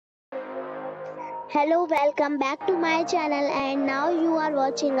Hello, welcome back to my channel, and now you are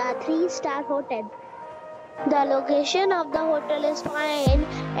watching a 3-star hotel. The location of the hotel is fine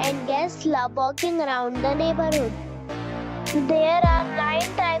and guests love walking around the neighborhood. There are 9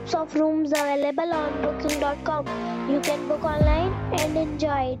 types of rooms available on booking.com. You can book online and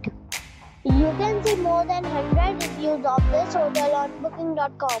enjoy it. You can see more than 100 reviews of this hotel on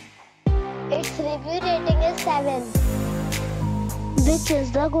booking.com. Its review rating is 7, which is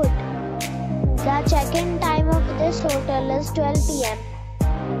the good. The check-in time of this hotel is 12 p.m.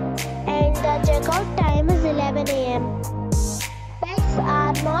 and the check-out time is 11 a.m. Pets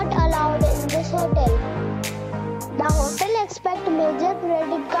are not allowed in this hotel. The hotel accepts major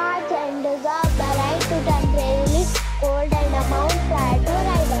credit cards and reserves the right to temporarily hold an amount prior to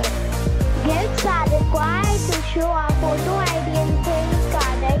arrival. Guests are required to show a photo ID and credit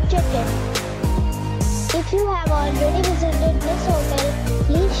card at check-in. If you have already visited this hotel,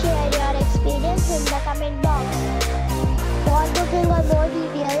 please share your experience in the comment box. For booking or more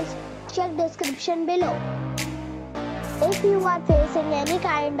details, check description below. If you are facing any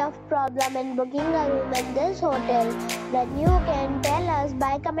kind of problem in booking a room in this hotel, then you can tell us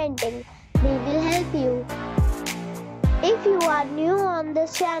by commenting. We will help you. If you are new on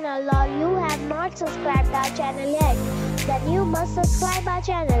this channel or you have not subscribed our channel yet, then you must subscribe our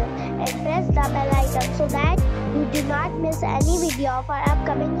channel and press the bell icon so that you do not miss any video of our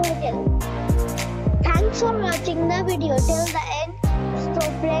upcoming hotel. Thanks for watching the video till the end. So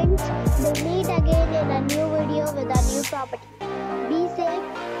friends, we'll meet again in a new video with a new property. Be safe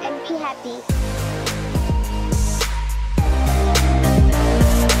and be happy.